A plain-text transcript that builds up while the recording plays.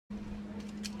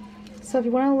So if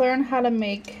you want to learn how to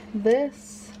make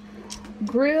this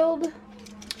grilled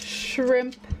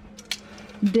shrimp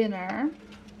dinner,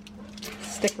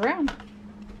 stick around.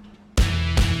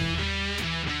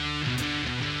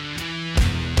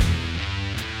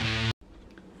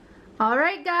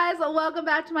 Alright guys, welcome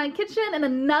back to my kitchen and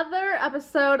another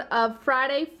episode of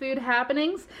Friday Food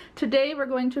Happenings. Today we're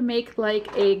going to make like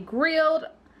a grilled,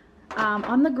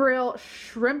 on the grill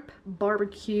shrimp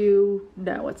barbecue.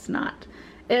 No, it's not.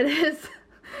 It is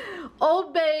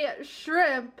Old Bay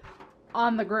shrimp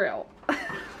on the grill.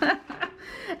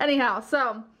 Anyhow,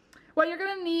 so what you're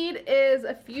going to need is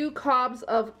a few cobs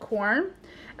of corn,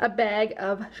 a bag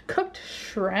of cooked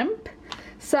shrimp,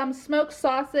 some smoked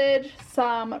sausage,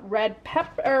 some red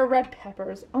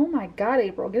peppers. Oh my God,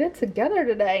 April, get it together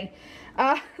today.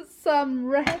 Some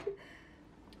red,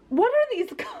 what are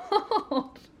these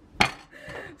called?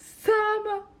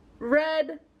 Some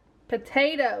red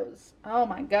potatoes. Oh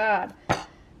my God.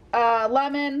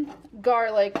 Lemon,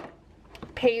 garlic,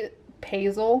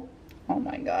 basil. Oh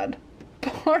my God.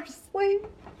 Parsley.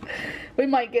 We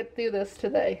might get through this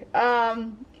today.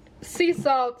 Sea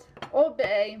salt, Old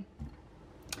Bay,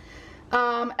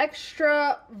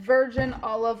 extra virgin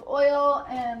olive oil,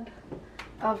 and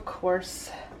of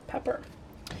course pepper.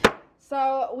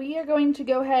 So we are going to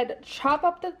go ahead, chop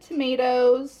up the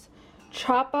tomatoes,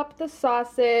 chop up the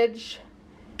sausage,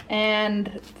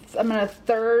 and I'm going to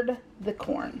third the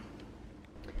corn.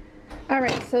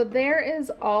 Alright, so there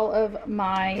is all of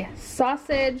my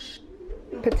sausage,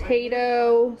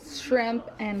 potato, shrimp,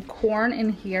 and corn in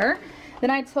here. Then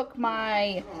I took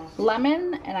my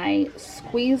lemon and I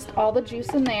squeezed all the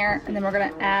juice in there, and then we're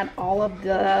going to add all of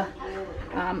the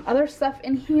other stuff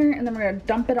in here, and then we're going to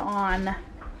dump it on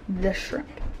the shrimp.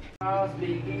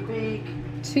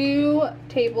 2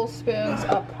 tablespoons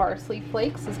of parsley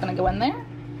flakes is going to go in there.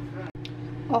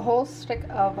 A whole stick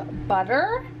of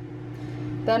butter.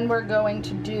 Then we're going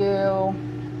to do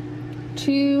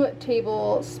 2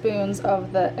 tablespoons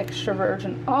of the extra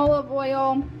virgin olive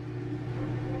oil,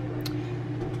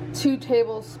 2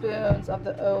 tablespoons of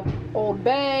the Old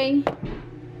Bay,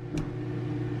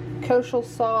 kosher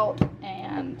salt,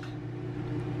 and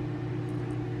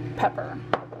pepper.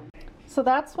 So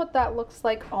that's what that looks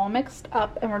like all mixed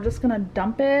up, and we're just gonna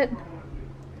dump it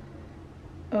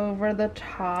over the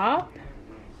top,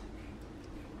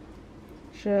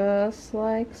 just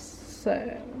like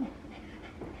so.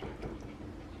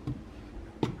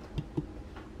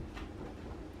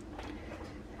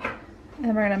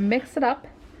 And we're gonna mix it up.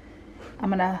 I'm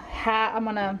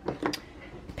gonna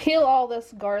peel all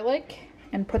this garlic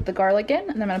and put the garlic in,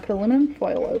 and then I'm gonna put aluminum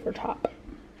foil over top.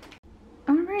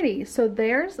 Alrighty, so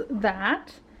there's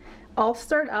that all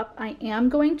stirred up. I am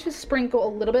going to sprinkle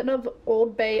a little bit of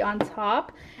Old Bay on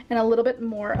top and a little bit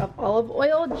more of olive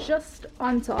oil just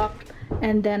on top,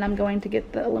 and then I'm going to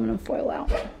get the aluminum foil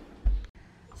out.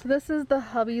 So this is the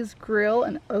hubby's grill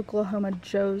and Oklahoma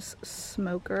Joe's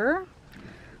smoker.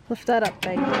 Lift that up,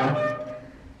 baby.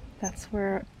 That's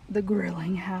where the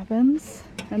grilling happens.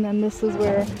 And then this is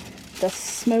where the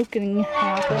smoking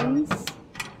happens.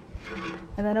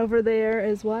 And then over there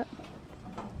is what?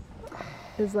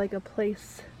 Is like a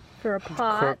place for a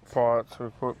pot. Cook pots,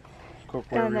 or cook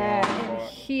whatever and you then want.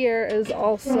 here is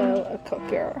also a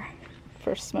cooker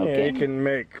for smoking. Yeah, you can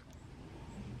make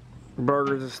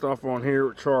burgers and stuff on here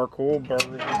with charcoal, burgers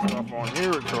and stuff on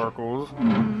here with charcoals.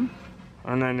 Mm-hmm.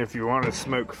 And then if you want to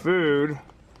smoke food,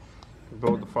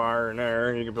 build the fire in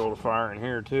there. You can build a fire in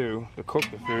here too to cook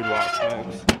the food while it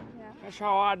smokes. Yeah. That's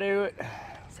how I do it.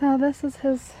 So this is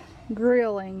his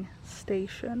grilling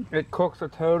station. It cooks a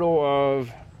total of,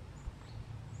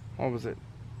 what was it,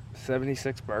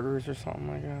 76 burgers or something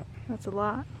like that. That's a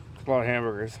lot. It's a lot of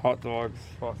hamburgers, hot dogs,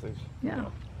 sausage. Yeah.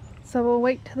 So we'll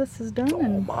wait till this is done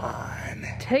and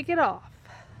take it off.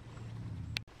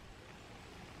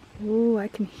 Ooh, I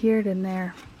can hear it in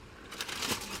there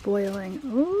boiling.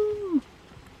 Ooh,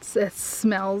 it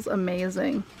smells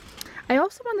amazing. I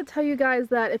also want to tell you guys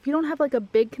that if you don't have like a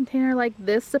big container like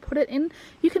this to put it in,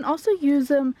 you can also use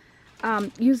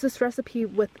this recipe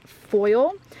with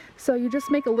foil. So you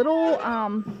just make a little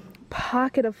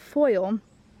pocket of foil,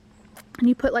 and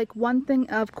you put like 1 thing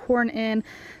of corn in,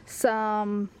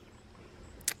 some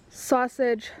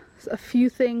sausage, a few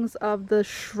things of the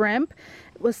shrimp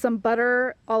with some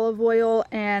butter, olive oil,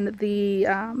 and the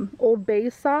Old Bay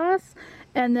sauce,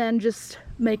 and then just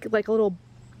make like a little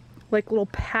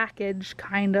package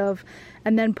kind of,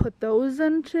 and then put those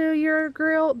into your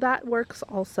grill. That works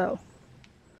also.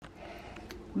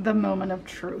 The moment of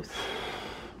truth.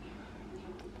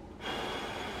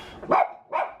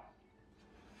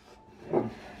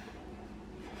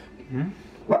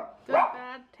 Good,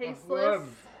 bad, tasteless.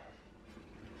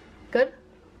 Good?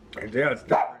 Yeah, it's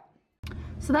different.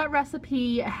 So that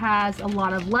recipe has a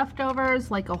lot of leftovers,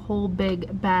 like a whole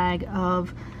big bag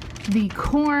of the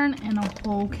corn and a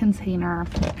whole container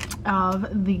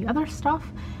of the other stuff.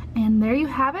 And there you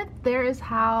have it. There is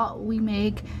how we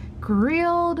make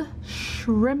grilled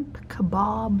shrimp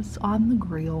kebabs on the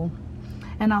grill.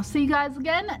 And I'll see you guys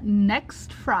again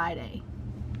next Friday.